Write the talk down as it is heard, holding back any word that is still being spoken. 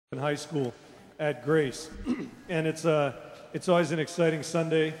in high school at Grace. And it's always an exciting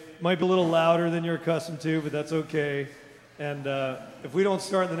Sunday. Might be a little louder than you're accustomed to, but that's okay. And if we don't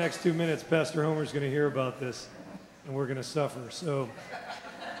start in the next 2 minutes, Pastor Homer's going to hear about this, and we're going to suffer. So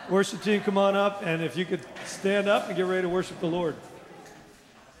worship team, come on up, and if you could stand up and get ready to worship the Lord.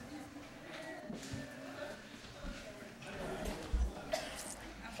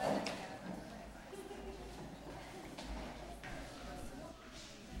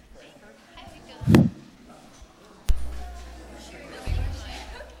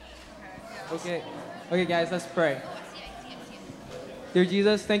 Okay, guys, let's pray. Dear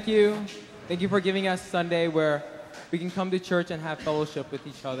Jesus, thank you. Thank you for giving us Sunday where we can come to church and have fellowship with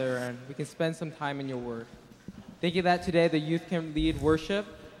each other and we can spend some time in your word. Thank you that today the youth can lead worship,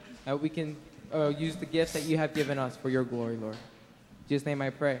 we can use the gifts that you have given us for your glory, Lord. In Jesus' name I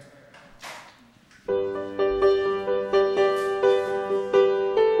pray.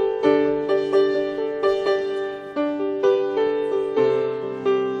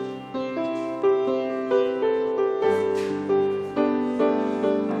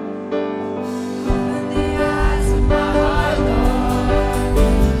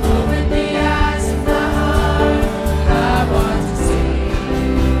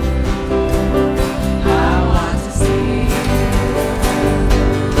 I want to see.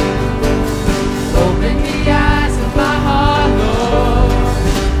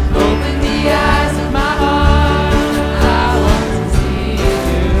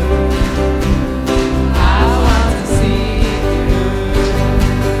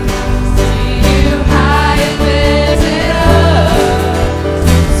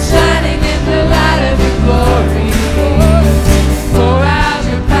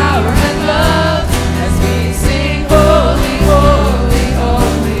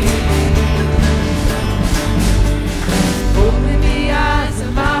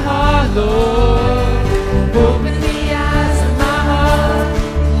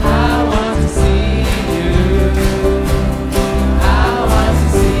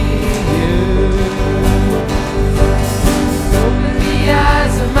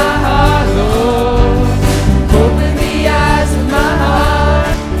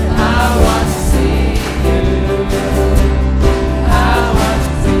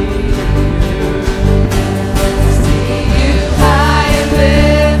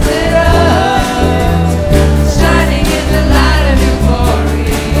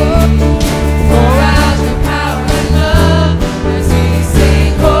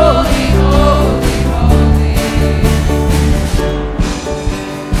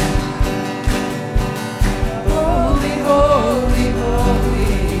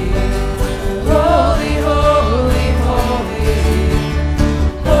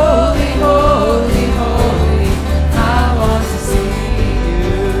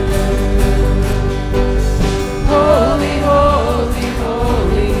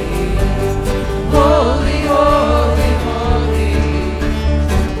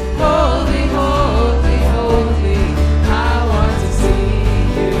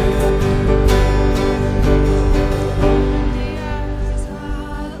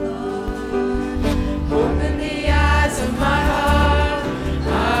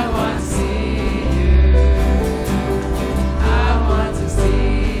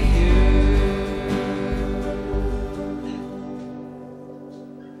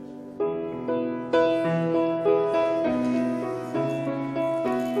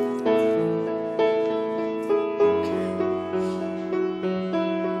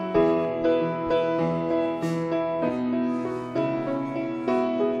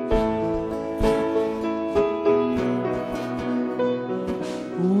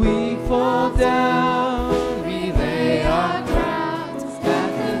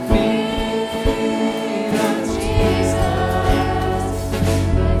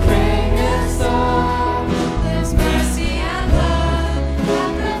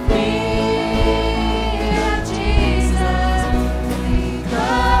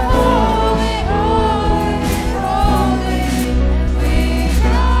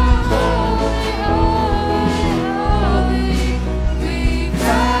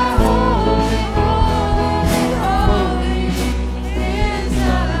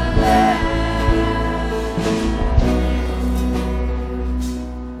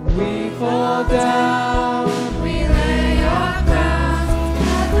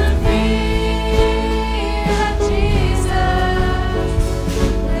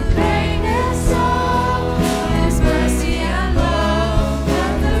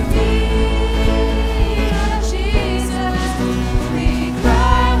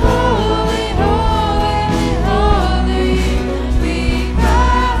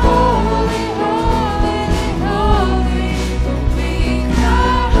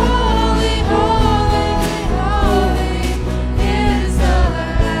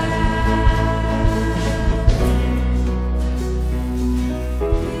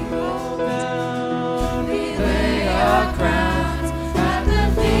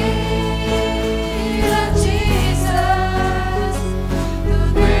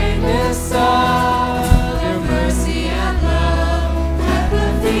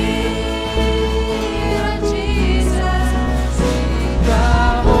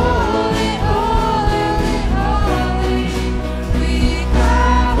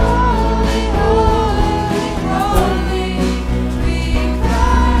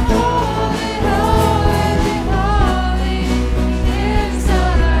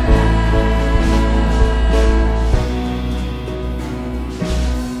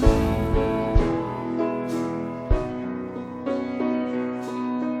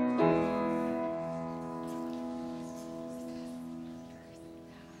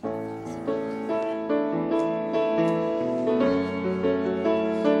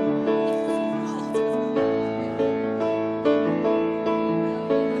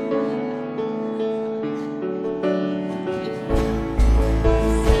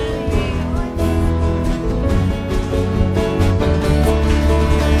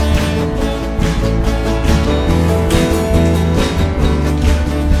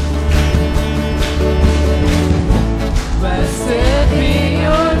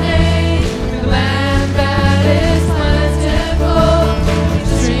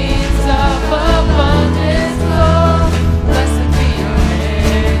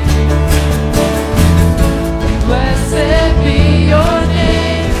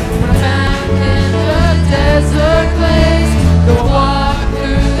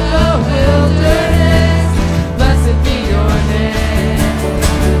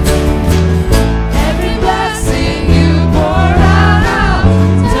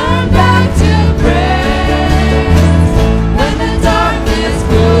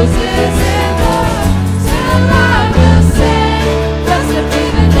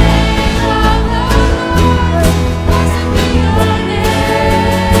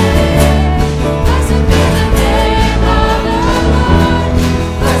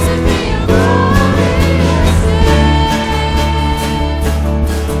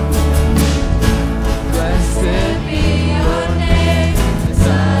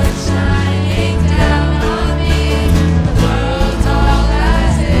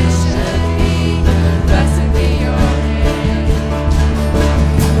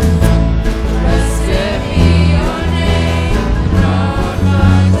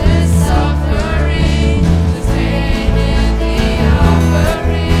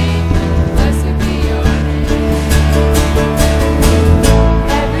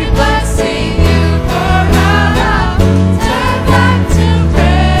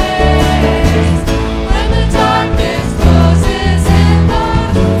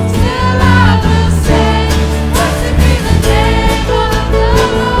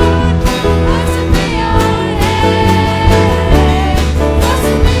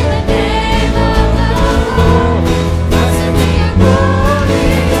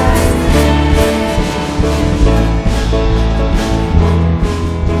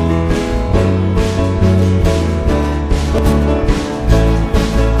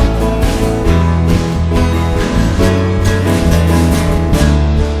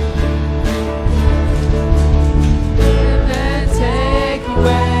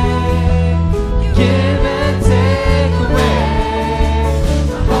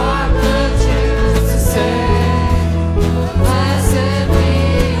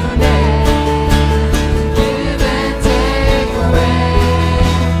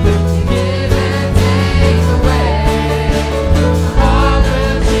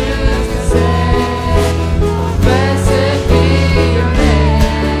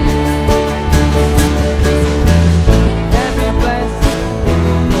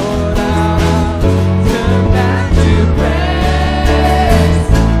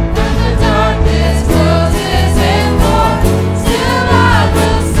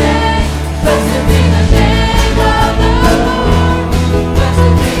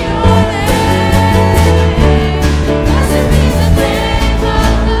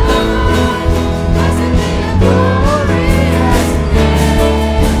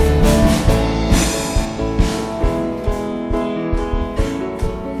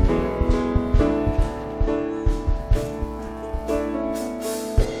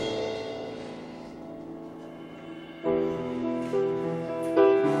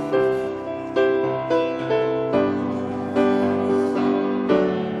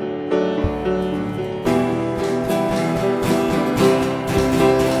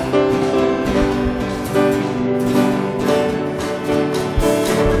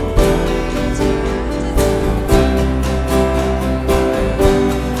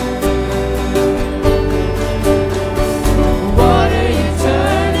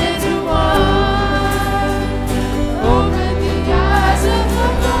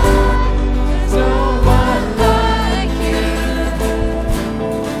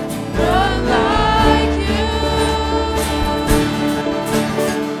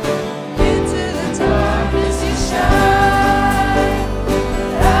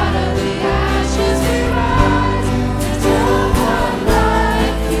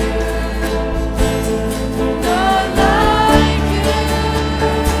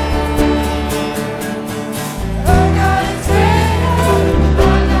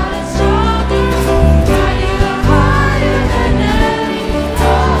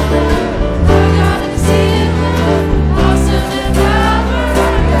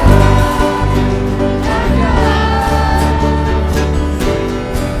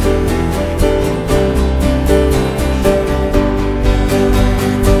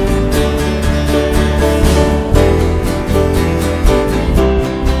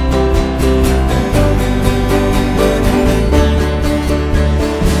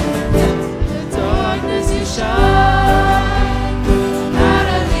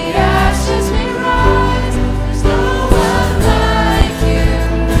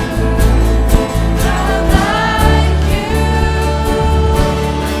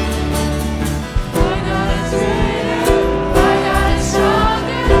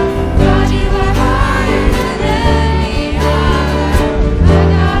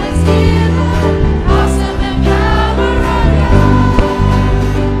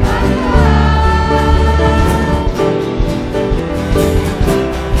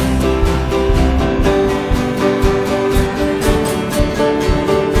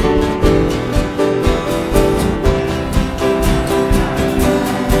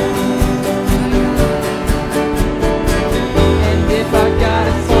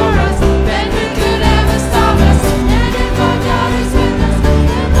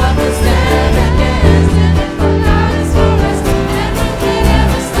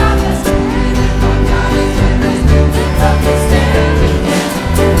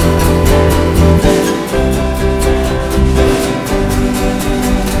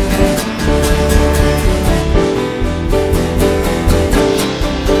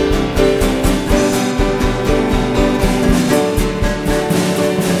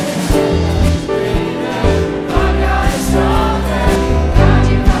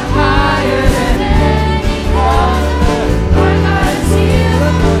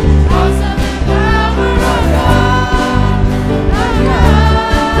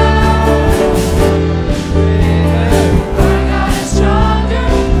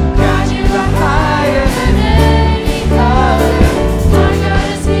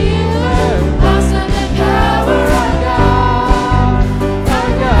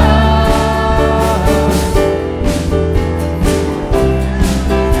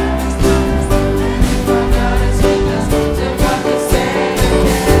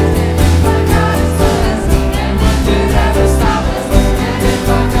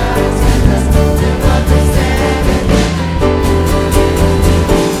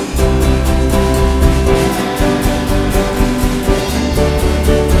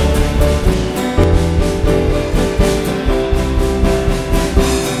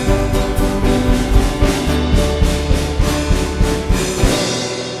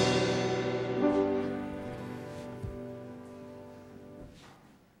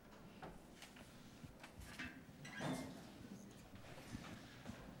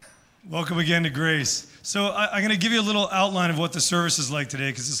 Welcome again to Grace. So I'm going to give you a little outline of what the service is like today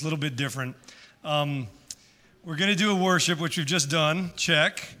because it's a little bit different. We're going to do a worship, which we've just done.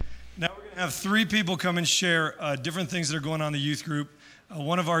 Check. Now we're going to have 3 people come and share different things that are going on in the youth group.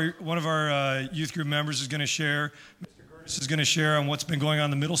 One of our youth group members is going to share. Mr. Curtis is going to share on what's been going on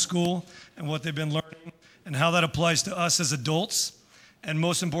in the middle school and what they've been learning and how that applies to us as adults, and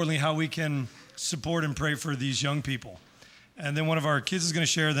most importantly, how we can support and pray for these young people. And then one of our kids is going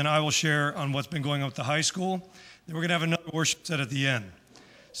to share, then I will share on what's been going on at the high school. Then we're going to have another worship set at the end.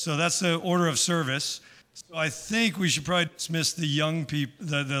 So that's the order of service. So I think we should probably dismiss the young people,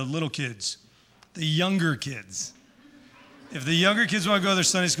 the little kids, the younger kids. If the younger kids want to go to their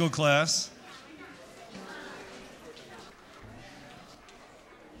Sunday school class.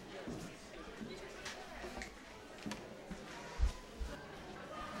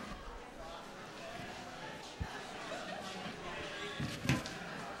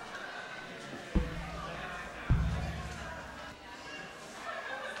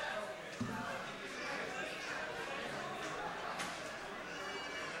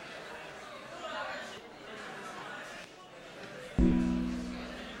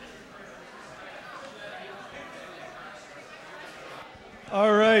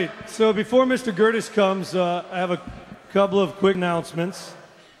 All right, so before Mr. Gertis comes, I have a couple of quick announcements.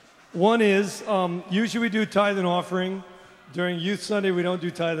 One is, usually we do tithe and offering. During Youth Sunday, we don't do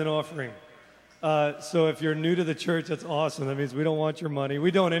tithe and offering. So if you're new to the church, that's awesome. That means we don't want your money.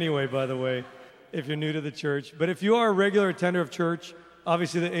 We don't anyway, by the way, if you're new to the church. But if you are a regular attender of church,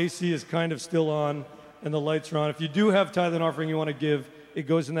 obviously the AC is kind of still on and the lights are on. If you do have tithe and offering you want to give, it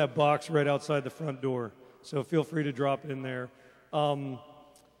goes in that box right outside the front door. So feel free to drop it in there.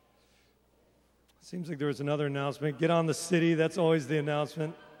 Seems like there was another announcement. Get on the city. That's always the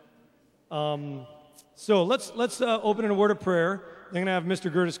announcement. So let's open in a word of prayer. I'm going to have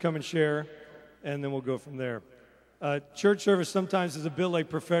Mr. Gertis come and share, and then we'll go from there. Church service sometimes is a bit like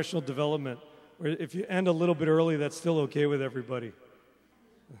professional development, where if you end a little bit early, that's still okay with everybody.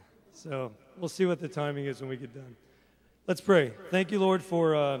 So we'll see what the timing is when we get done. Let's pray. Thank you, Lord,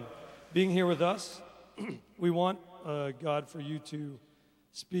 for being here with us. We want, God, for you to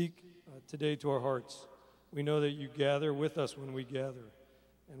speak today to our hearts. We know that you gather with us when we gather,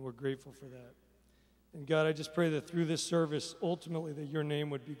 and we're grateful for that. And God, I just pray that through this service, ultimately, that your name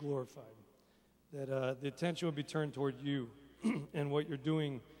would be glorified, that the attention would be turned toward you and what you're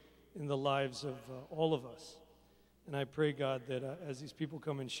doing in the lives of all of us. And I pray, God, that as these people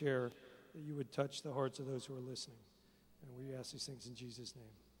come and share, that you would touch the hearts of those who are listening. And we ask these things in Jesus'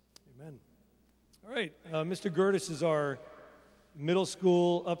 name. Amen. All right, Mr. Gertis is our middle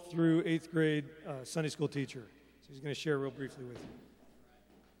school up through 8th grade Sunday school teacher. So he's going to share real briefly with you.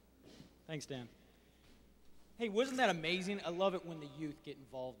 Thanks, Dan. Hey, wasn't that amazing? I love it when the youth get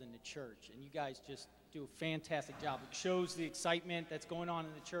involved in the church, and you guys just do a fantastic job. It shows the excitement that's going on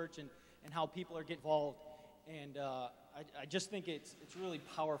in the church and how people are getting involved. And I just think it's really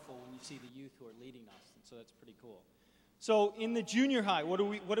powerful when you see the youth who are leading us, and so that's pretty cool. So in the junior high, what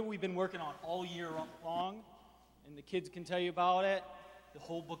have we been working on all year long? And the kids can tell you about it. The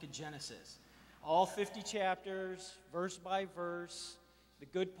whole book of Genesis. All 50 chapters, verse by verse, the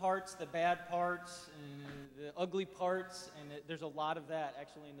good parts, the bad parts, and the ugly parts, and there's a lot of that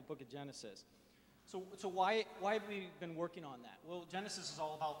actually in the book of Genesis. So why have we been working on that? Well, Genesis is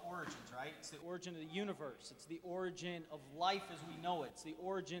all about origins, right? It's the origin of the universe. It's the origin of life as we know it. It's the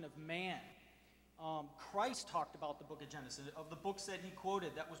origin of man. Christ talked about the book of Genesis. Of the books that he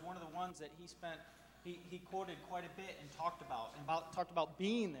quoted, that was one of the ones that he quoted quite a bit and talked about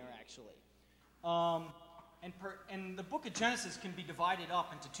being there actually. And the book of Genesis can be divided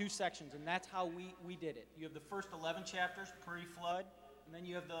up into 2 sections, and that's how we did it. You have the first 11 chapters pre-flood, and then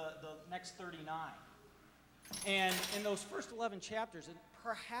you have the next 39. And in those first 11 chapters, and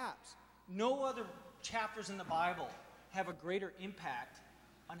perhaps no other chapters in the Bible have a greater impact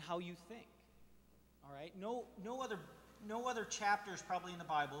on how you think. All right? No other chapters probably in the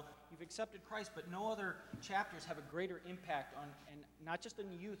Bible. You've accepted Christ, but no other chapters have a greater impact on, and not just on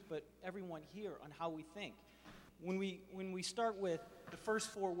the youth, but everyone here on how we think. When we start with the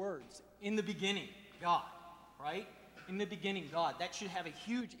first 4 words, in the beginning, God, right? In the beginning, God. That should have a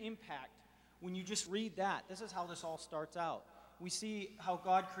huge impact when you just read that. This is how this all starts out. We see how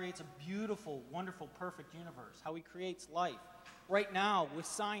God creates a beautiful, wonderful, perfect universe, how he creates life. Right now, with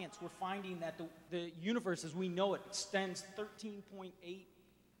science, we're finding that the universe as we know it extends 13.8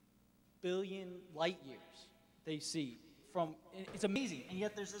 billion light years, they see. It's amazing, and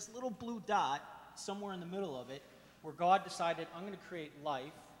yet there's this little blue dot somewhere in the middle of it where God decided, I'm going to create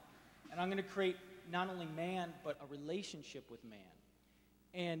life, and I'm going to create not only man, but a relationship with man.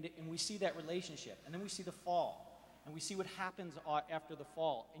 And we see that relationship. And then we see the fall. And we see what happens after the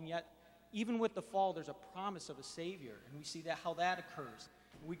fall. And yet, even with the fall, there's a promise of a Savior. And we see that how that occurs.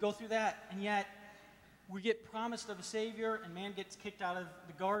 And we go through that, and yet we get promised of a Savior, and man gets kicked out of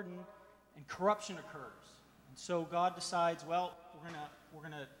the garden, and corruption occurs. And so God decides, well,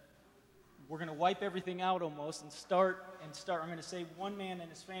 we're gonna wipe everything out almost and start. I'm going to save one man and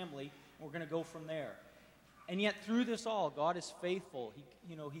his family, and we're going to go from there. And yet through this all, God is faithful.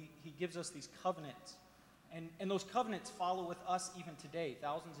 He gives us these covenants. And those covenants follow with us even today,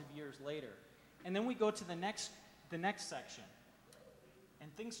 thousands of years later. And then we go to the next section.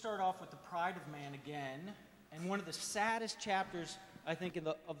 And things start off with the pride of man again. And one of the saddest chapters, I think,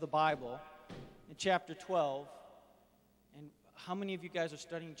 of the Bible, in chapter 12. And how many of you guys are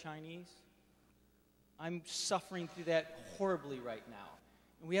studying Chinese? I'm suffering through that horribly right now.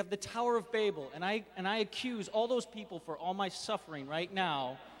 And we have the Tower of Babel, and I accuse all those people for all my suffering right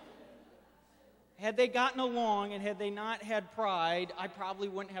now. Had they gotten along and had they not had pride, I probably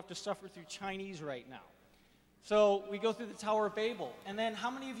wouldn't have to suffer through Chinese right now. So we go through the Tower of Babel, and then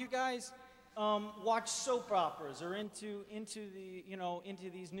how many of you guys watch soap operas or into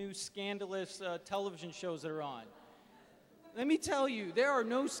these new scandalous television shows that are on? Let me tell you, there are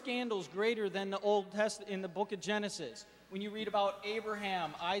no scandals greater than the Old Testament in the book of Genesis. When you read about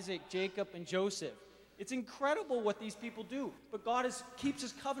Abraham, Isaac, Jacob, and Joseph, it's incredible what these people do. But God keeps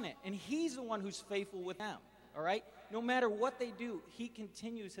his covenant, and he's the one who's faithful with them, all right? No matter what they do, he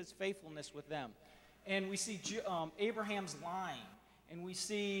continues his faithfulness with them. And we see Abraham's lying, and we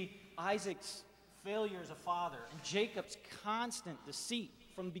see Isaac's failure as a father, and Jacob's constant deceit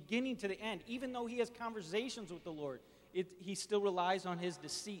from beginning to the end. Even though he has conversations with the Lord, he still relies on his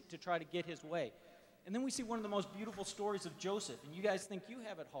deceit to try to get his way. And then we see one of the most beautiful stories of Joseph. And you guys think you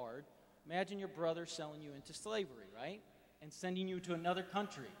have it hard. Imagine your brother selling you into slavery, right? And sending you to another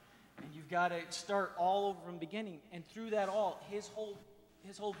country. And you've got to start all over from the beginning. And through that all, his whole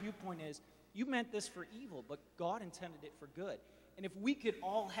viewpoint is, you meant this for evil, but God intended it for good. And if we could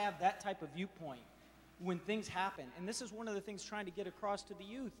all have that type of viewpoint when things happen, and this is one of the things trying to get across to the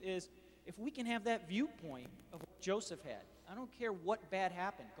youth, is if we can have that viewpoint of what Joseph had, I don't care what bad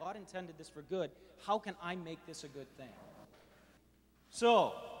happened. God intended this for good. How can I make this a good thing?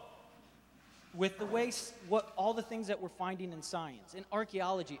 So, with all the things that we're finding in science, in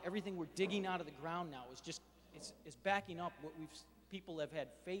archaeology, everything we're digging out of the ground now is backing up what people have had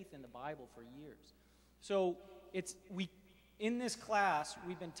faith in the Bible for years. So in this class,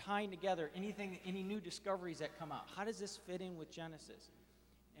 we've been tying together any new discoveries that come out. How does this fit in with Genesis?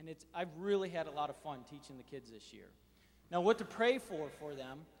 And I've really had a lot of fun teaching the kids this year. Now, what to pray for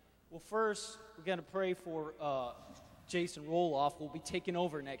them? Well, first, we're going to pray for Jason Roloff, who will be taking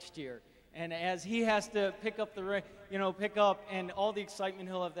over next year. And as he has to pick up and all the excitement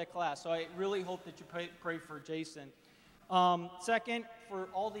he'll have that class. So I really hope that you pray for Jason. Second, for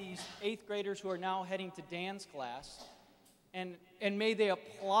all these 8th graders who are now heading to Dan's class, and may they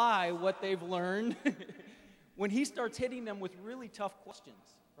apply what they've learned when he starts hitting them with really tough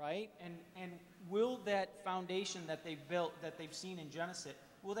questions, right? And will that foundation that they've built, that they've seen in Genesis,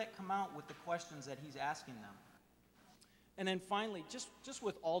 will that come out with the questions that he's asking them? And then finally, just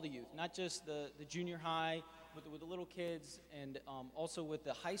with all the youth, not just the junior high, with the little kids, and also with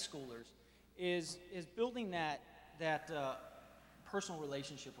the high schoolers, is building that personal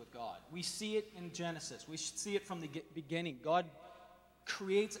relationship with God. We see it in Genesis. We see it from the beginning. God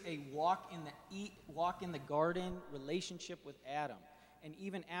creates a walk in the garden relationship with Adam. And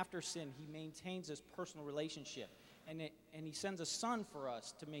even after sin, he maintains this personal relationship. And he sends a son for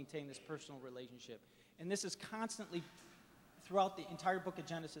us to maintain this personal relationship. And this is constantly throughout the entire book of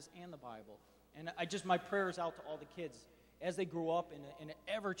Genesis and the Bible. And my prayer is out to all the kids as they grow up in an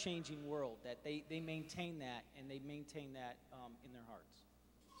ever-changing world, that they maintain that, and they maintain that in their hearts.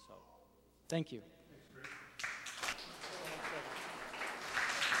 So, thank you.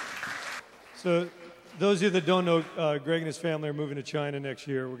 So, those of you that don't know, Greg and his family are moving to China next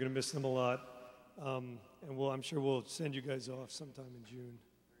year. We're going to miss them a lot. And I'm sure we'll send you guys off sometime in June.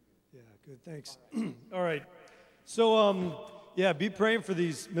 Yeah, good, thanks. All right. So, be praying for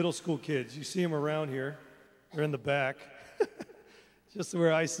these middle school kids. You see them around here. They're in the back. Just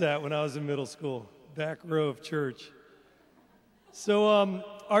where I sat when I was in middle school. Back row of church. So,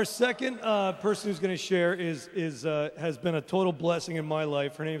 our second person who's going to share has been a total blessing in my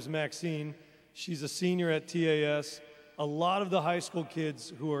life. Her name's Maxine. She's a senior at TAS. A lot of the high school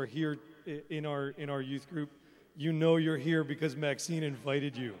kids who are here in our youth group, you know you're here because Maxine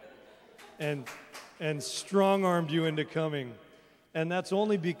invited you and strong-armed you into coming. And that's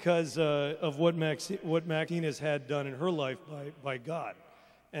only because of what Maxine has had done in her life by God.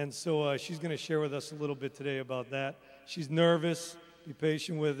 And so she's going to share with us a little bit today about that. She's nervous. Be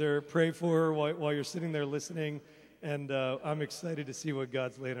patient with her. Pray for her while you're sitting there listening. And I'm excited to see what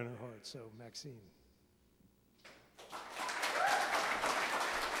God's laid on her heart. So, Maxine.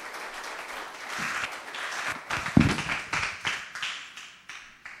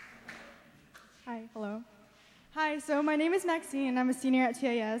 Hi, hello. Hi, so my name is Maxine, and I'm a senior at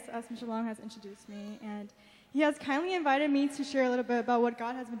TAS, as Mr. Long has introduced me, and he has kindly invited me to share a little bit about what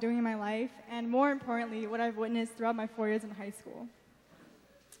God has been doing in my life, and more importantly, what I've witnessed throughout my 4 years in high school.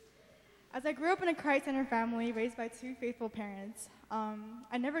 As I grew up in a Christ-centered family raised by two faithful parents,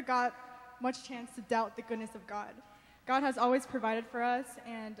 I never got much chance to doubt the goodness of God. God has always provided for us,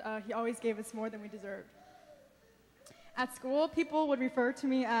 and he always gave us more than we deserved. At school, people would refer to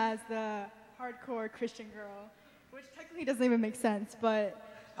me as the hardcore Christian girl, which technically doesn't even make sense, but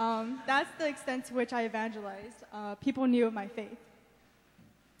that's the extent to which I evangelized. People knew of my faith.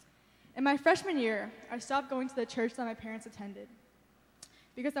 In my freshman year, I stopped going to the church that my parents attended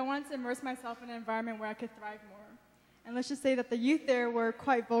because I wanted to immerse myself in an environment where I could thrive more. And let's just say that the youth there were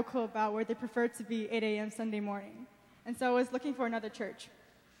quite vocal about where they preferred to be 8 a.m. Sunday morning. And so I was looking for another church.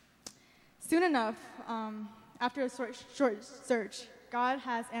 Soon enough, after a short search, God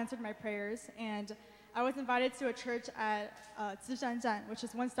has answered my prayers, and I was invited to a church at Zishanzhan, which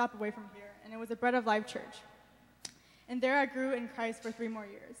is one stop away from here, and it was a Bread of Life church. And there I grew in Christ for 3 more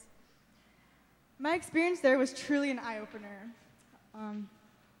years. My experience there was truly an eye-opener.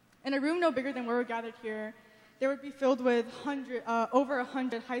 In a room no bigger than where we're gathered here, there would be filled with over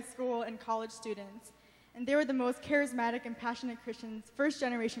 100 high school and college students, and they were the most charismatic and passionate Christians,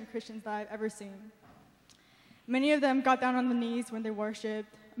 first-generation Christians that I've ever seen. Many of them got down on the knees when they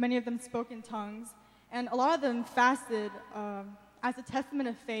worshiped. Many of them spoke in tongues. And a lot of them fasted as a testament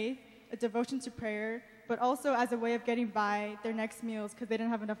of faith, a devotion to prayer, but also as a way of getting by their next meals because they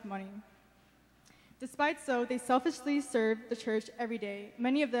didn't have enough money. Despite so, they selfishly served the church every day,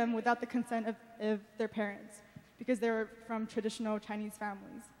 many of them without the consent of their parents because they were from traditional Chinese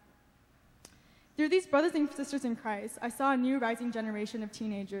families. Through these brothers and sisters in Christ, I saw a new rising generation of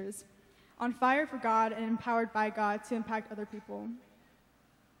teenagers on fire for God and empowered by God to impact other people.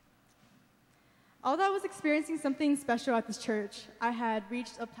 Although I was experiencing something special at this church, I had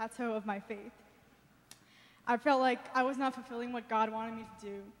reached a plateau of my faith. I felt like I was not fulfilling what God wanted me to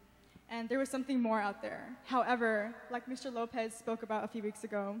do, and there was something more out there. However, like Mr. Lopez spoke about a few weeks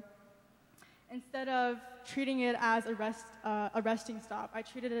ago, instead of treating it as a resting stop, I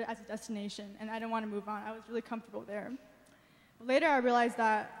treated it as a destination, and I didn't want to move on. I was really comfortable there. Later, I realized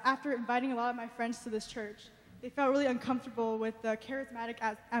that after inviting a lot of my friends to this church, they felt really uncomfortable with the charismatic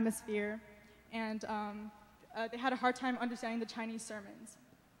atmosphere, and they had a hard time understanding the Chinese sermons.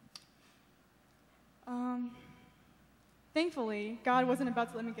 Thankfully, God wasn't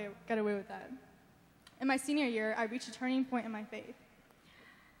about to let me get away with that. In my senior year, I reached a turning point in my faith.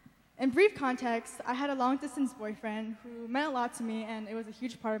 In brief context, I had a long-distance boyfriend who meant a lot to me, and it was a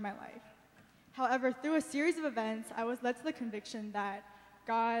huge part of my life. However, through a series of events, I was led to the conviction that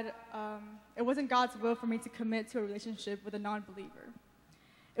it wasn't God's will for me to commit to a relationship with a non-believer.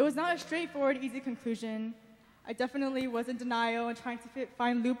 It was not a straightforward, easy conclusion. I definitely was in denial and trying to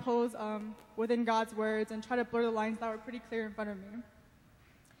find loopholes within God's words and try to blur the lines that were pretty clear in front of me.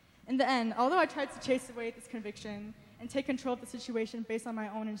 In the end, although I tried to chase away this conviction and take control of the situation based on my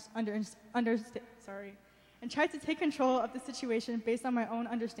own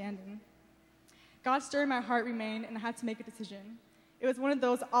understanding, God's stir in my heart remained, and I had to make a decision. It was one of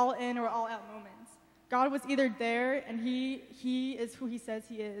those all-in or all-out moments. God was either there, and he is who he says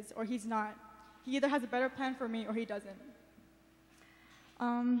he is, or he's not. He either has a better plan for me, or he doesn't.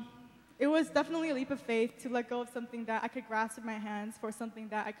 It was definitely a leap of faith to let go of something that I could grasp with my hands for something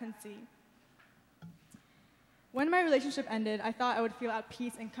that I couldn't see. When my relationship ended, I thought I would feel at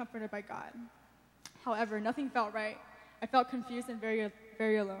peace and comforted by God. However, nothing felt right. I felt confused and very,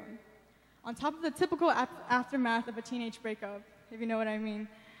 very alone. On top of the typical aftermath of a teenage breakup, if you know what I mean,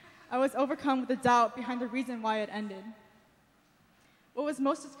 I was overcome with the doubt behind the reason why it ended. What was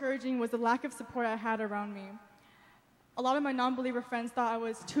most discouraging was the lack of support I had around me. A lot of my non-believer friends thought I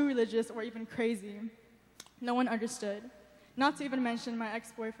was too religious or even crazy. No one understood. Not to even mention my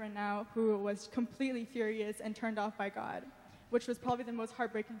ex-boyfriend now, who was completely furious and turned off by God, which was probably the most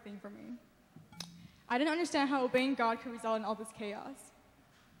heartbreaking thing for me. I didn't understand how obeying God could result in all this chaos.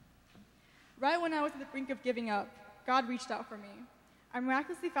 Right when I was at the brink of giving up, God reached out for me. I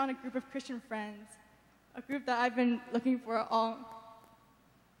miraculously found a group of Christian friends, a group that I've been looking for all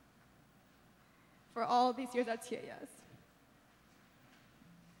these years at TAS.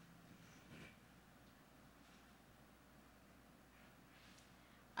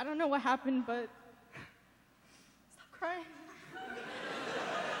 I don't know what happened, but stop crying.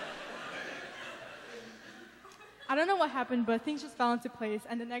 I don't know what happened, but things just fell into place,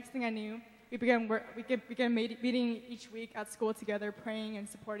 and the next thing I knew, we began meeting each week at school together, praying and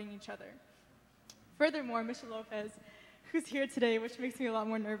supporting each other. Furthermore, Mr. Lopez, who's here today, which makes me a lot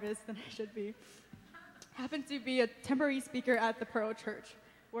more nervous than I should be, happened to be a temporary speaker at the Pearl Church,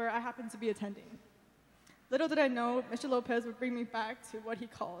 where I happened to be attending. Little did I know, Mr. Lopez would bring me back to what he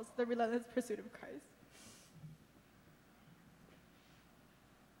calls the relentless pursuit of Christ.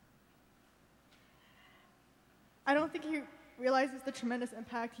 I don't think he realizes the tremendous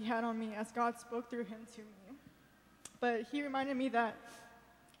impact he had on me as God spoke through him to me. But he reminded me that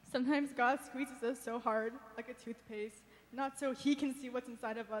sometimes God squeezes us so hard, like a toothpaste, not so he can see what's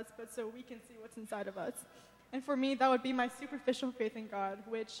inside of us, but so we can see what's inside of us. And for me, that would be my superficial faith in God,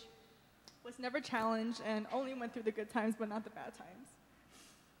 which was never challenged and only went through the good times, but not the bad times.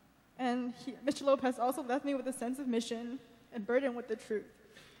 And Mr. Lopez also left me with a sense of mission and burdened with the truth,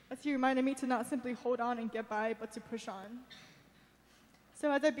 as he reminded me to not simply hold on and get by, but to push on.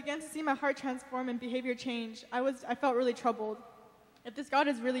 So as I began to see my heart transform and behavior change, I felt really troubled. If this God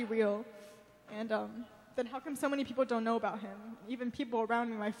is really real, and then how come so many people don't know about him? Even people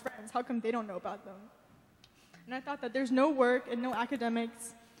around me, my friends, how come they don't know about them? And I thought that there's no work and no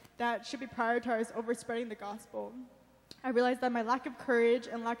academics that should be prioritized over spreading the gospel. I realized that my lack of courage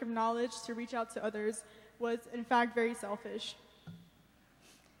and lack of knowledge to reach out to others was, in fact, very selfish.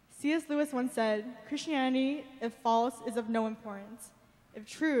 C.S. Lewis once said, "Christianity, if false, is of no importance. If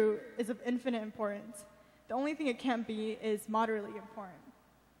true, is of infinite importance. The only thing it can't be is moderately important."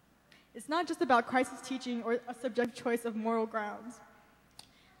 It's not just about Christ's teaching or a subjective choice of moral grounds.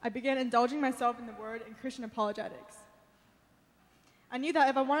 I began indulging myself in the Word and Christian apologetics. I knew that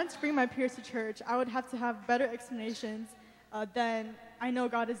if I wanted to bring my peers to church, I would have to have better explanations than "I know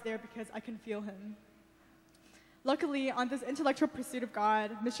God is there because I can feel him." Luckily, on this intellectual pursuit of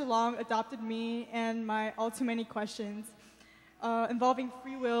God, Mr. Long adopted me and my all too many questions involving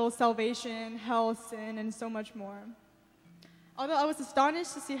free will, salvation, hell, sin, and so much more. Although I was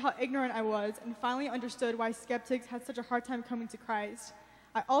astonished to see how ignorant I was and finally understood why skeptics had such a hard time coming to Christ,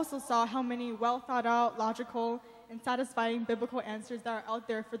 I also saw how many well-thought-out, logical, and satisfying biblical answers that are out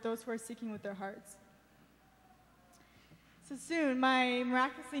there for those who are seeking with their hearts. So soon, my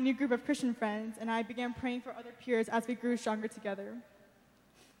miraculously new group of Christian friends and I began praying for other peers as we grew stronger together.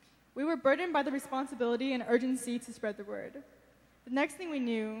 We were burdened by the responsibility and urgency to spread the word. The next thing we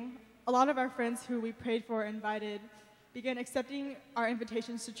knew, a lot of our friends who we prayed for and invited began accepting our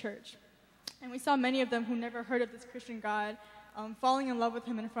invitations to church. And we saw many of them who never heard of this Christian God falling in love with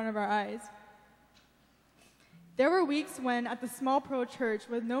him in front of our eyes. There were weeks when, at the small Pro church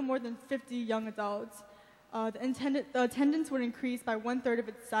with no more than 50 young adults, the attendance would increase by 1/3 of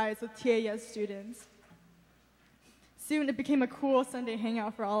its size with TAS students. Soon, it became a cool Sunday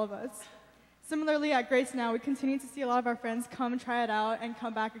hangout for all of us. Similarly, at Grace Now, we continue to see a lot of our friends come try it out and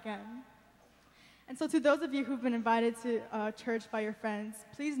come back again. And so to those of you who've been invited to church by your friends,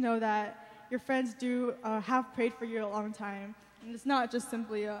 please know that your friends do have prayed for you a long time, and it's not just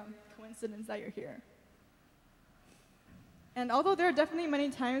simply a coincidence that you're here. And although there are definitely many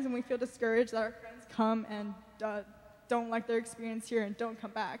times when we feel discouraged that our friends come and don't like their experience here and don't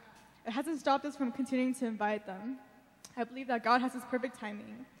come back, it hasn't stopped us from continuing to invite them. I believe that God has his perfect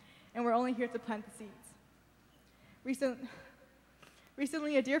timing, and we're only here to plant the seeds.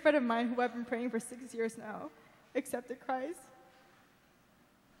 Recently, a dear friend of mine who I've been praying for 6 years now accepted Christ.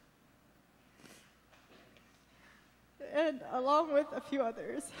 And along with a few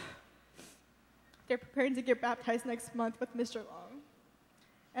others, they're preparing to get baptized next month with Mr. Long.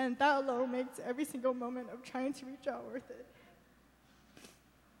 And that alone makes every single moment of trying to reach out worth it.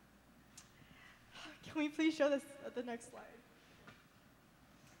 Can we please show this the next slide?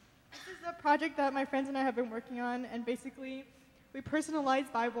 This is a project that my friends and I have been working on, and basically we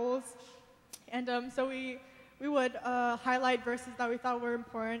personalize Bibles, and so we would highlight verses that we thought were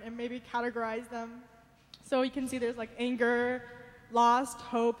important and maybe categorize them. So you can see there's like anger, lost,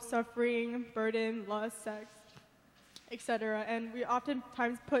 hope, suffering, burden, lust, sex, etc. And we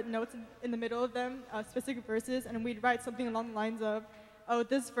oftentimes put notes in the middle of them, specific verses, and we'd write something along the lines of, "Oh,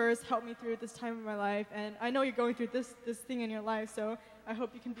 this verse helped me through this time of my life, and I know you're going through this thing in your life, so I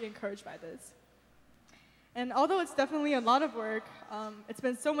hope you can be encouraged by this." And although it's definitely a lot of work, it's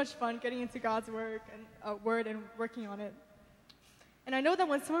been so much fun getting into God's word and working on it. And I know that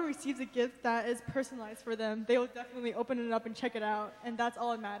when someone receives a gift that is personalized for them, they will definitely open it up and check it out, and that's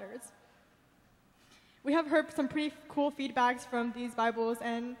all that matters. We have heard some pretty cool feedbacks from these Bibles,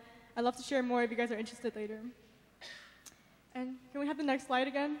 and I'd love to share more if you guys are interested later. And can we have the next slide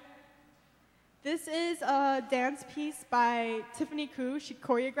again? This is a dance piece by Tiffany Koo. She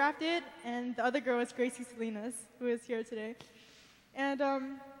choreographed it, and the other girl is Gracie Salinas, who is here today. And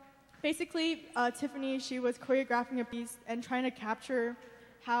basically, Tiffany, she was choreographing a piece and trying to capture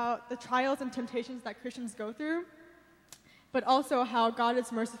how the trials and temptations that Christians go through, but also how God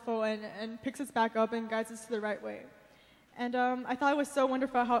is merciful and picks us back up and guides us to the right way. And I thought it was so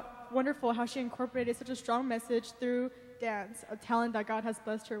wonderful how she incorporated such a strong message through dance, a talent that God has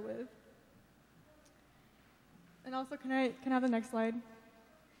blessed her with. And also, can I have the next slide?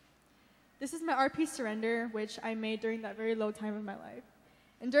 This is my art piece, Surrender, which I made during that very low time of my life.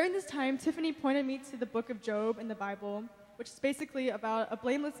 And during this time, Tiffany pointed me to the book of Job in the Bible, which is basically about a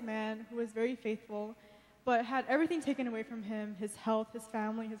blameless man who was very faithful, but had everything taken away from him, his health, his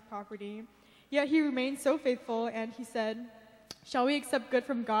family, his property. Yet he remained so faithful, and he said, "Shall we accept good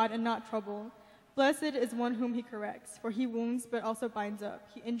from God and not trouble? Blessed is one whom he corrects, for he wounds but also binds up.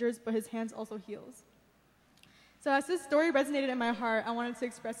 He injures, but his hands also heals." So as this story resonated in my heart, I wanted to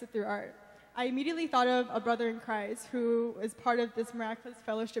express it through art. I immediately thought of a brother in Christ who is part of this miraculous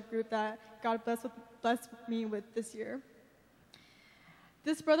fellowship group that God blessed me with this year.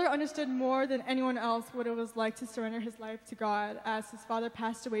 This brother understood more than anyone else what it was like to surrender his life to God, as his father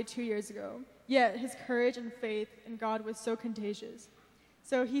passed away 2 years ago. Yet his courage and faith in God was so contagious.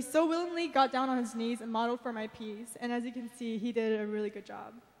 So he so willingly got down on his knees and modeled for my piece, and as you can see, he did a really good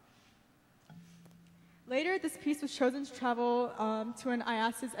job. Later, this piece was chosen to travel to an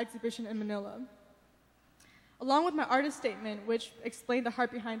IASIS exhibition in Manila, along with my artist statement, which explained the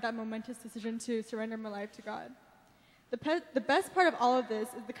heart behind that momentous decision to surrender my life to God. The best part of all of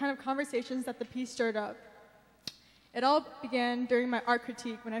this is the kind of conversations that the piece stirred up. It all began during my art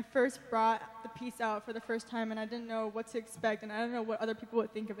critique when I first brought the piece out for the first time, and I didn't know what to expect, and I didn't know what other people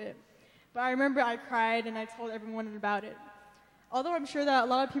would think of it. But I remember I cried and I told everyone about it. Although I'm sure that a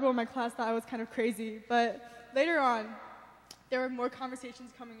lot of people in my class thought I was kind of crazy, but later on, there were more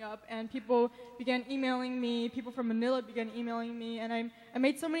conversations coming up, and people began emailing me, people from Manila began emailing me, and I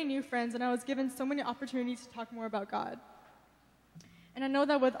made so many new friends, and I was given so many opportunities to talk more about God. And I know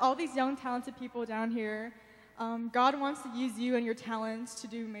that with all these young, talented people down here, God wants to use you and your talents to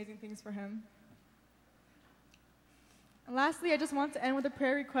do amazing things for him. And lastly, I just want to end with a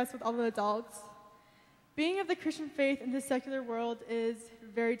prayer request with all the adults. Being of the Christian faith in this secular world is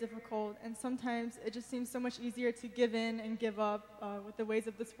very difficult, and sometimes it just seems so much easier to give in and give up with the ways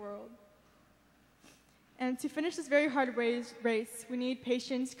of this world. And to finish this very hard race, we need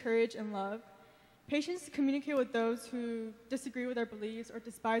patience, courage, and love. Patience to communicate with those who disagree with our beliefs or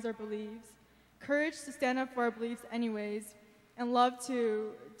despise our beliefs. Courage to stand up for our beliefs anyways, and love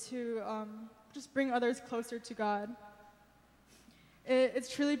to just bring others closer to God. It's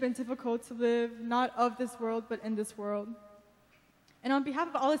truly been difficult to live not of this world, but in this world. And on behalf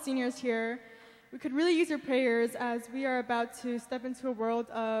of all the seniors here, we could really use your prayers as we are about to step into a world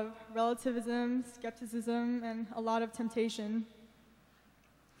of relativism, skepticism, and a lot of temptation.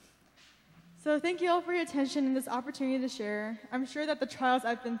 So thank you all for your attention and this opportunity to share. I'm sure that the trials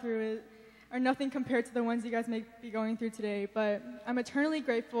I've been through are nothing compared to the ones you guys may be going through today, but I'm eternally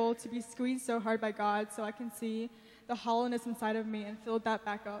grateful to be squeezed so hard by God so I can see the hollowness inside of me and fill that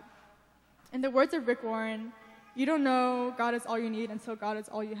back up. In the words of Rick Warren, you don't know God is all you need until God is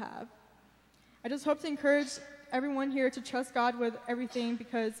all you have. I just hope to encourage everyone here to trust God with everything,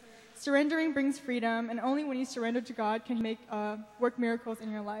 because surrendering brings freedom, and only when you surrender to God can you work miracles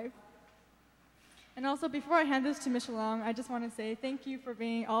in your life. And also, before I hand this to Ms. Shalong, I just want to say thank you for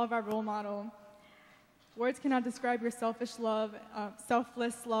being all of our role model. Words cannot describe your selfless love,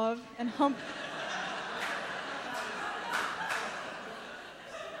 and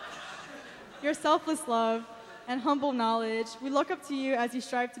your selfless love and humble knowledge. We look up to you as you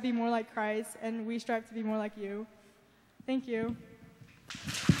strive to be more like Christ, and we strive to be more like you. Thank you.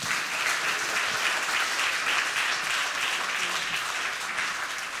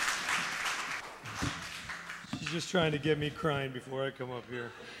 She's just trying to get me crying before I come up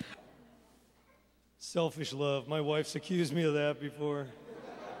here. Selfish love. My wife's accused me of that before.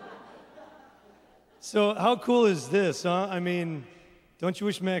 So how cool is this, huh? I mean, don't you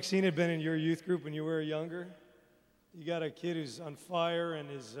wish Maxine had been in your youth group when you were younger? You got a kid who's on fire and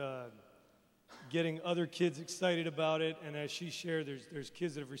is getting other kids excited about it. And as she shared, there's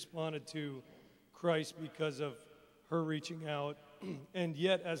kids that have responded to Christ because of her reaching out. And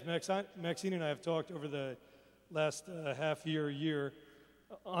yet, as Maxine and I have talked over the last half year,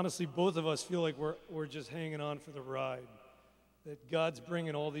 honestly, both of us feel like we're just hanging on for the ride. That God's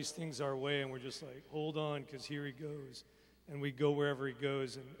bringing all these things our way, and we're just like, hold on, because here he goes. And we go wherever he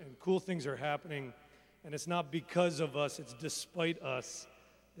goes, and cool things are happening And it's not because of us, it's despite us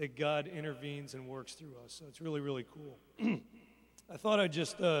that God intervenes and works through us. So it's really, really cool. I thought I'd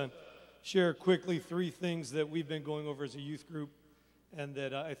just share quickly 3 things that we've been going over as a youth group and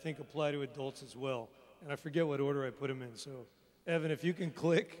that I think apply to adults as well. And I forget what order I put them in. So, Evan, if you can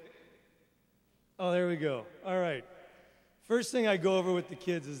click. Oh, there we go. All right. First thing I go over with the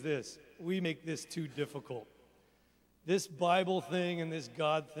kids is this. We make this too difficult. This Bible thing and this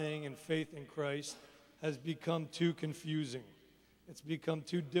God thing and faith in Christ has become too confusing. It's become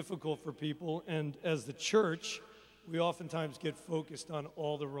too difficult for people, and as the church, we oftentimes get focused on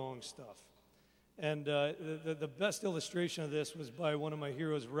all the wrong stuff. And the best illustration of this was by one of my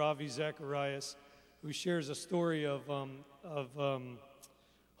heroes, Ravi Zacharias, who shares a story of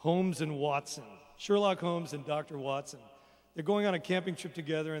Holmes and Watson, Sherlock Holmes and Dr. Watson. They're going on a camping trip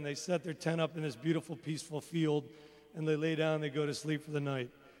together, and they set their tent up in this beautiful, peaceful field, and they lay down and they go to sleep for the night.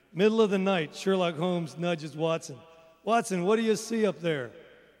 Middle of the night, Sherlock Holmes nudges Watson. Watson, what do you see up there?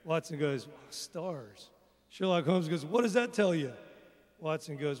 Watson goes, stars. Sherlock Holmes goes, what does that tell you?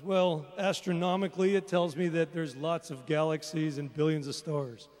 Watson goes, well, astronomically, it tells me that there's lots of galaxies and billions of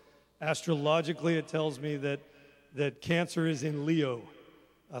stars. Astrologically, it tells me that Cancer is in Leo.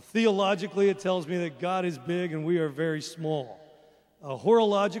 Theologically, it tells me that God is big and we are very small.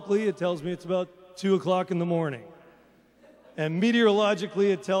 Horologically, it tells me it's about 2 o'clock in the morning. And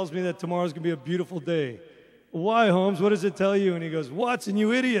meteorologically, it tells me that tomorrow's going to be a beautiful day. Why, Holmes? What does it tell you? And he goes, Watson,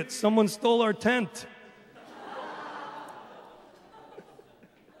 you idiot. Someone stole our tent.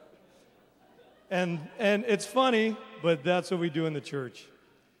 And it's funny, but that's what we do in the church.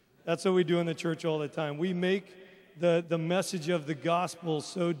 That's what we do in the church all the time. We make the message of the gospel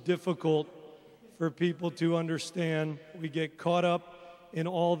so difficult for people to understand. We get caught up in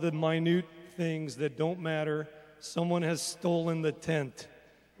all the minute things that don't matter. Someone has stolen the tent.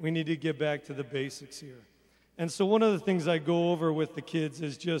 We need to get back to the basics here. And so one of the things I go over with the kids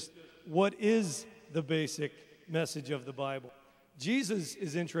is just what is the basic message of the Bible. Jesus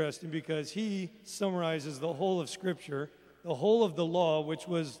is interesting because he summarizes the whole of Scripture, the whole of the law, which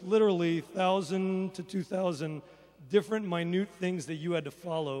was literally 1,000 to 2,000 different minute things that you had to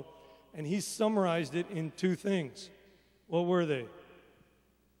follow, and he summarized it in 2 things. What were they?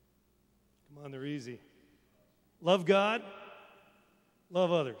 Come on, they're easy. Love God,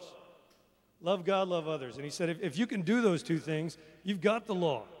 love others. Love God, love others. And he said, if you can do those 2 things, you've got the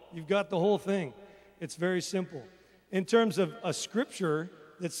law. You've got the whole thing. It's very simple. In terms of a scripture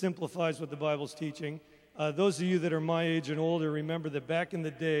that simplifies what the Bible's teaching, those of you that are my age and older remember that back in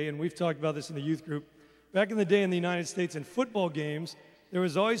the day, and we've talked about this in the youth group, back in the day in the United States in football games, there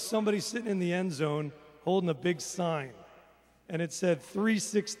was always somebody sitting in the end zone holding a big sign, and it said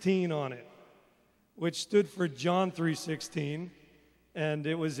 3:16 on it, which stood for John 3:16, and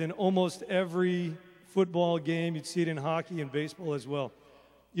it was in almost every football game. You'd see it in hockey and baseball as well.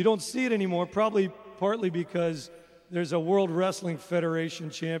 You don't see it anymore, probably partly because there's a World Wrestling Federation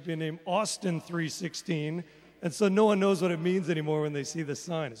champion named Austin 3:16, and so no one knows what it means anymore when they see the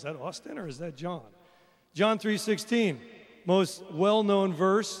sign. Is that Austin or is that John? John 3:16, most well-known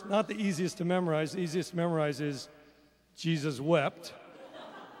verse, not the easiest to memorize. The easiest to memorize is Jesus wept.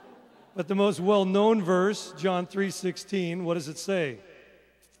 But the most well-known verse, John 3:16, what does it say?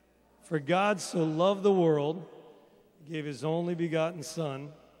 For God so loved the world, he gave his only begotten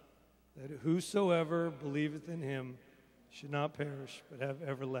Son, that whosoever believeth in him should not perish, but have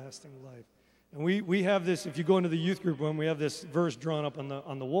everlasting life. And we have this, if you go into the youth group room, we have this verse drawn up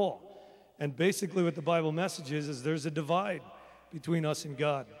on the wall. And basically what the Bible message is there's a divide between us and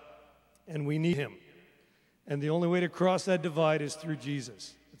God, and we need him. And the only way to cross that divide is through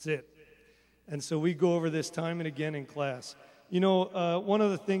Jesus. That's it. And so we go over this time and again in class. You know, one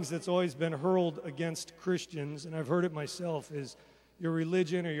of the things that's always been hurled against Christians, and I've heard it myself, is your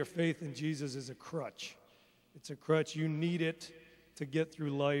religion or your faith in Jesus is a crutch. It's a crutch. You need it to get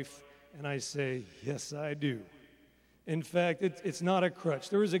through life. And I say, yes, I do. In fact, it's not a crutch.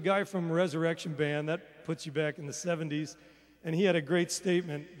 There was a guy from Resurrection Band, that puts you back in the 70s, and he had a great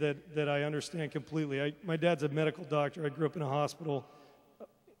statement that I understand completely. My dad's a medical doctor. I grew up in a hospital,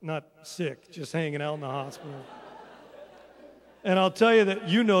 not sick, just hanging out in the hospital. And I'll tell you that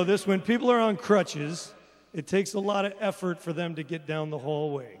you know this, when people are on crutches, it takes a lot of effort for them to get down the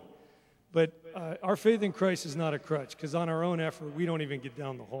hallway. But our faith in Christ is not a crutch, because on our own effort, we don't even get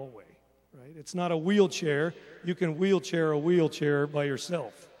down the hallway, right? It's not a wheelchair. You can wheelchair a wheelchair by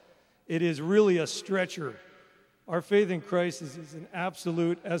yourself. It is really a stretcher. Our faith in Christ is an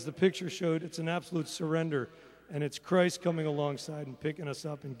absolute, as the picture showed, it's an absolute surrender. And it's Christ coming alongside and picking us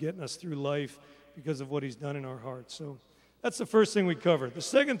up and getting us through life because of what he's done in our hearts. So that's the first thing we cover. The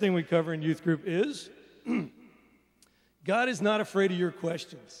second thing we cover in youth group is God is not afraid of your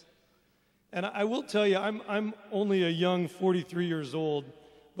questions. And I will tell you, I'm only a young 43 years old,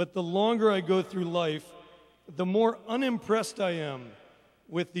 but the longer I go through life, the more unimpressed I am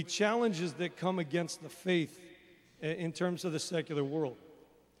with the challenges that come against the faith in terms of the secular world.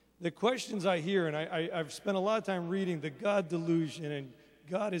 The questions I hear, and I've spent a lot of time reading the God delusion and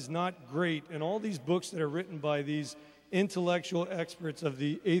God is not great, and all these books that are written by these intellectual experts of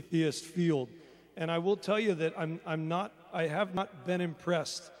the atheist field. And I will tell you that I have not been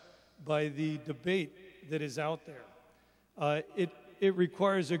impressed by the debate that is out there. It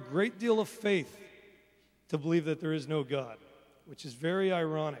requires a great deal of faith to believe that there is no God, which is very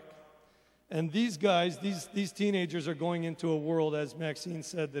ironic. And these guys, these teenagers are going into a world, as Maxine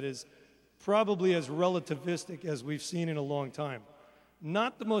said, that is probably as relativistic as we've seen in a long time.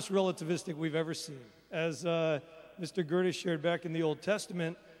 Not the most relativistic we've ever seen. As Mr. Gertis shared back in the Old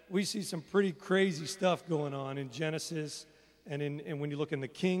Testament, we see some pretty crazy stuff going on in Genesis and when you look in the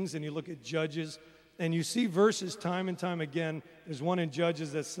Kings and you look at Judges, and you see verses time and time again. There's one in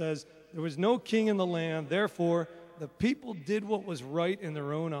Judges that says, there was no king in the land, therefore the people did what was right in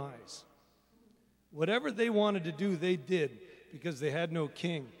their own eyes. Whatever they wanted to do, they did because they had no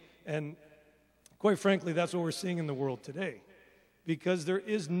king. And quite frankly, that's what we're seeing in the world today. Because there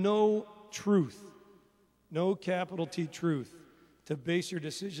is no truth, no capital T truth, to base your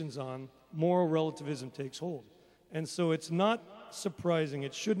decisions on, moral relativism takes hold. And so it's not surprising,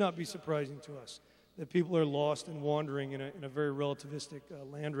 it should not be surprising to us that people are lost and wandering in a very relativistic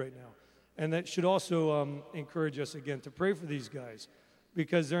land right now. And that should also encourage us again to pray for these guys,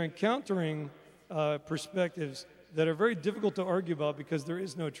 because they're encountering perspectives that are very difficult to argue about because there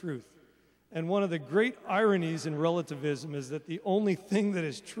is no truth. And one of the great ironies in relativism is that the only thing that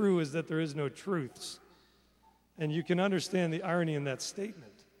is true is that there is no truths. And you can understand the irony in that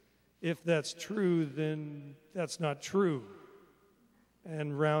statement. If that's true, then that's not true.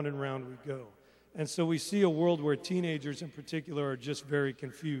 And round we go. And so we see a world where teenagers in particular are just very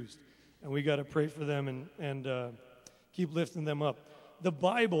confused. And we got to pray for them and keep lifting them up. The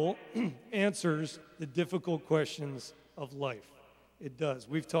Bible answers the difficult questions of life. It does.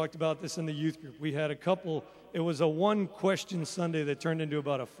 We've talked about this in the youth group. We had a couple, it was a one-question Sunday that turned into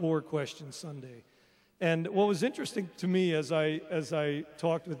about a four-question Sunday. And what was interesting to me as I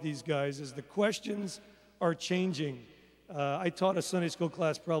talked with these guys is the questions are changing. I taught a Sunday school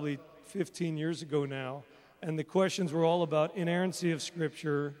class probably 15 years ago now, and the questions were all about inerrancy of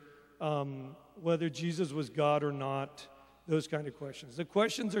Scripture, whether Jesus was God or not, those kind of questions. The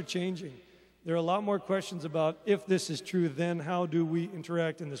questions are changing. There are a lot more questions about if this is true, then how do we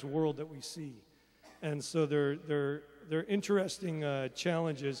interact in this world that we see? And so they're interesting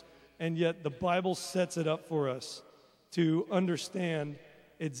challenges, and yet the Bible sets it up for us to understand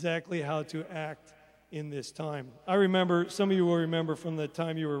exactly how to act in this time. I remember, some of you will remember from the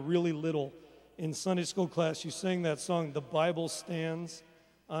time you were really little, in Sunday school class, you sang that song, "The Bible stands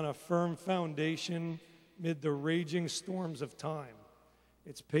on a firm foundation mid the raging storms of time.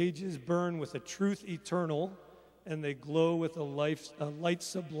 Its pages burn with a truth eternal, and they glow with a light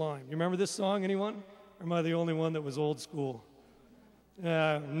sublime." You remember this song, anyone? Or am I the only one that was old school?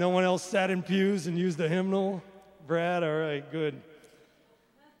 No one else sat in pews and used a hymnal? Brad, all right, good.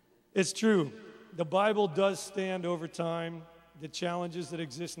 It's true. The Bible does stand over time. The challenges that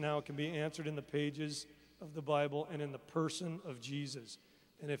exist now can be answered in the pages of the Bible and in the person of Jesus.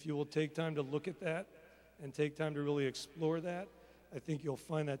 And if you will take time to look at that and take time to really explore that, I think you'll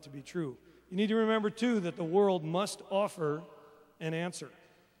find that to be true. You need to remember, too, that the world must offer an answer.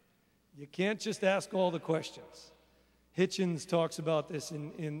 You can't just ask all the questions. Hitchens talks about this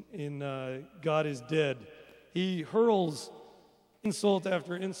in God is Dead. He hurls insult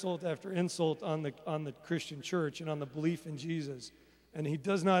after insult after insult on the Christian church and on the belief in Jesus. And he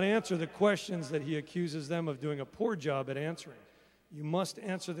does not answer the questions that he accuses them of doing a poor job at answering. You must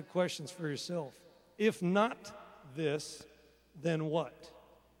answer the questions for yourself. If not this, then what?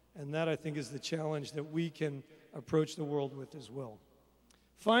 And that, I think, is the challenge that we can approach the world with as well.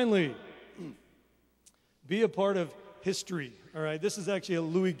 Finally, be a part of history. All right, this is actually a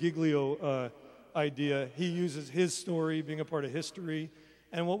Louis Giglio idea. He uses his story, being a part of history.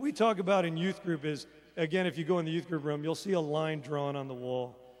 And what we talk about in youth group is, again, if you go in the youth group room, you'll see a line drawn on the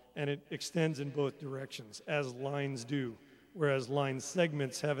wall, and it extends in both directions, as lines do, whereas line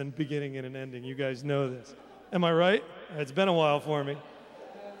segments have a beginning and an ending. You guys know this. Am I right? It's been a while for me.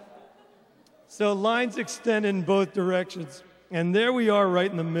 So lines extend in both directions, and there we are right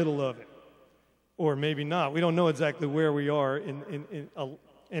in the middle of it. Or maybe not. We don't know exactly where we are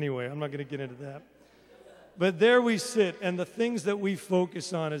anyway, I'm not going to get into that. But there we sit, and the things that we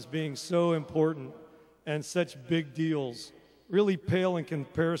focus on as being so important and such big deals really pale in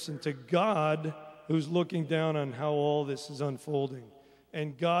comparison to God, who's looking down on how all this is unfolding,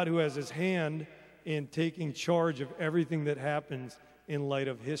 and God who has his hand in taking charge of everything that happens in light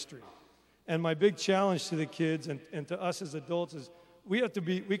of history. And my big challenge to the kids and to us as adults is we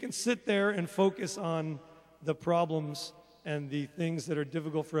can sit there and focus on the problems and the things that are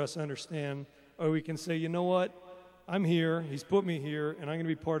difficult for us to understand, or we can say, you know what, I'm here, he's put me here, and I'm going to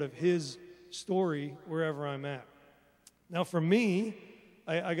be part of his story wherever I'm at. Now for me,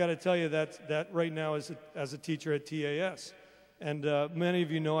 I got to tell you that right now as a teacher at TAS, and many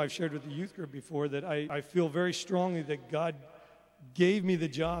of you know I've shared with the youth group before that I feel very strongly that God gave me the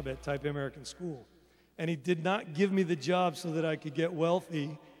job at Taipei American School. And he did not give me the job so that I could get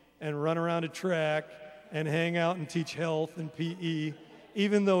wealthy and run around a track and hang out and teach health and PE,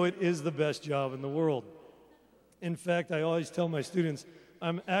 even though it is the best job in the world. In fact, I always tell my students,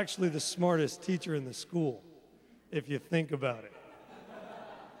 I'm actually the smartest teacher in the school, if you think about it.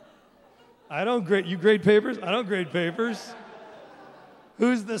 You grade papers? I don't grade papers.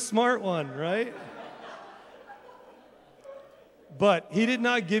 Who's the smart one, right? But he did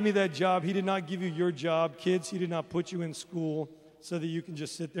not give me that job. He did not give you your job. Kids, he did not put you in school so that you can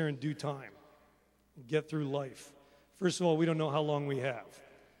just sit there and do time and get through life. First of all, we don't know how long we have.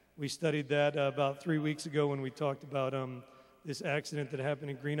 We studied that about 3 weeks ago when we talked about this accident that happened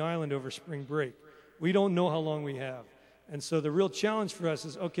in Green Island over spring break. We don't know how long we have. And so the real challenge for us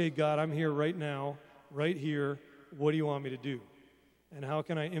is, okay, God, I'm here right now, right here. What do you want me to do? And how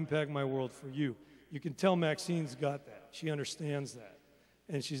can I impact my world for you? You can tell Maxine's got that. She understands that.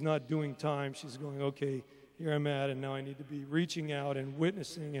 And she's not doing time. She's going, okay, here I'm at, and now I need to be reaching out and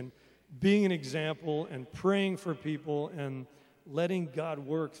witnessing and being an example and praying for people and letting God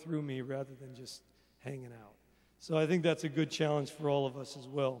work through me rather than just hanging out. So I think that's a good challenge for all of us as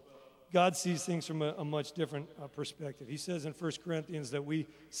well. God sees things from a much different perspective. He says in 1 Corinthians that we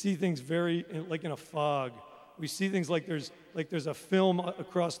see things like in a fog. We see things like there's a film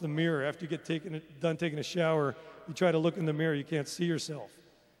across the mirror. After you get done taking a shower, you try to look in the mirror, you can't see yourself.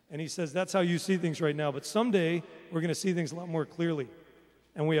 And he says that's how you see things right now. But someday, we're going to see things a lot more clearly.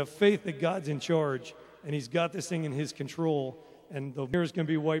 And we have faith that God's in charge, and he's got this thing in his control, and the mirror's going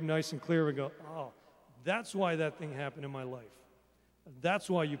to be wiped nice and clear. We go, oh, that's why that thing happened in my life. That's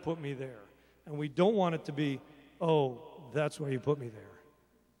why you put me there. And we don't want it to be, oh, that's why you put me there.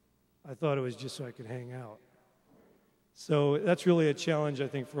 I thought it was just so I could hang out. So that's really a challenge, I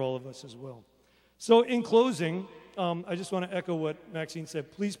think, for all of us as well. So in closing, I just want to echo what Maxine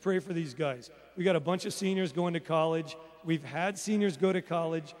said. Please pray for these guys. We got a bunch of seniors going to college. We've had seniors go to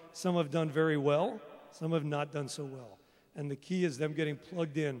college. Some have done very well. Some have not done so well. And the key is them getting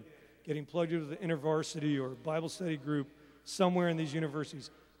plugged into the InterVarsity or Bible study group somewhere in these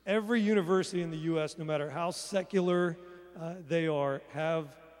universities. Every university in the U.S., no matter how secular they are, have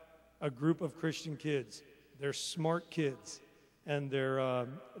a group of Christian kids. They're smart kids, and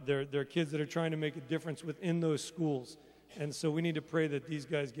they're kids that are trying to make a difference within those schools. And so we need to pray that these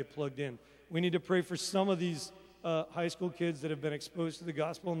guys get plugged in. We need to pray for some of these high school kids that have been exposed to the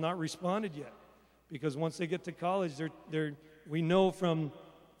gospel and not responded yet, because once they get to college, we know from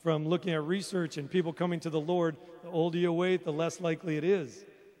looking at research and people coming to the Lord, the older you wait, the less likely it is.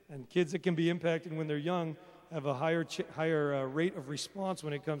 And kids that can be impacted when they're young have a higher rate of response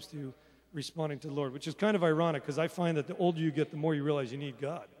when it comes to responding to the Lord, which is kind of ironic because I find that the older you get, the more you realize you need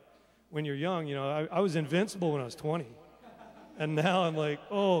God. When you're young, I was invincible when I was 20. And now I'm like,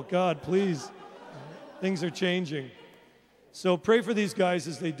 oh, God, please. Things are changing. So pray for these guys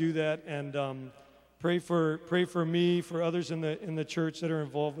as they do that, and pray for me, for others in the church that are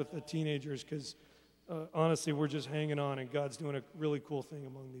involved with the teenagers, because honestly, we're just hanging on, and God's doing a really cool thing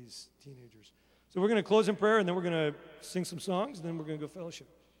among these teenagers. So we're going to close in prayer, and then we're going to sing some songs, and then we're going to go fellowship.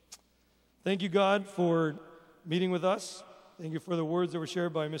 Thank you, God, for meeting with us. Thank you for the words that were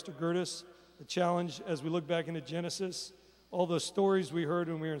shared by Mr. Gertis, the challenge as we look back into Genesis, all those stories we heard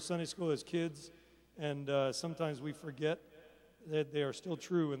when we were in Sunday school as kids, and sometimes we forget that they are still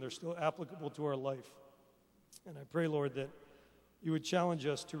true and they're still applicable to our life. And I pray, Lord, that you would challenge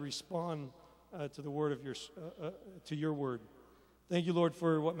us to respond to the word of to your word. Thank you, Lord,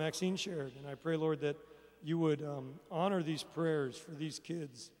 for what Maxine shared, and I pray, Lord, that you would honor these prayers for these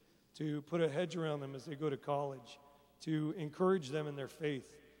kids, to put a hedge around them as they go to college, to encourage them in their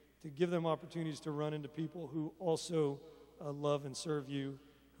faith, to give them opportunities to run into people who also love and serve you,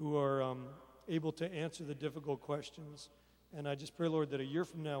 who are able to answer the difficult questions. And I just pray, Lord, that a year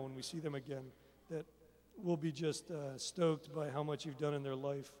from now when we see them again, that we'll be just stoked by how much you've done in their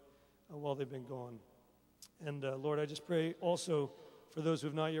life while they've been gone. And Lord, I just pray also for those who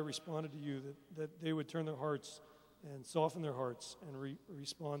have not yet responded to you, that they would turn their hearts and soften their hearts and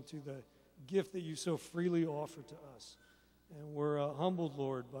respond to the gift that you so freely offer to us. And we're humbled,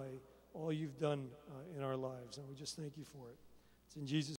 Lord, by all you've done in our lives, and we just thank you for it. It's in Jesus'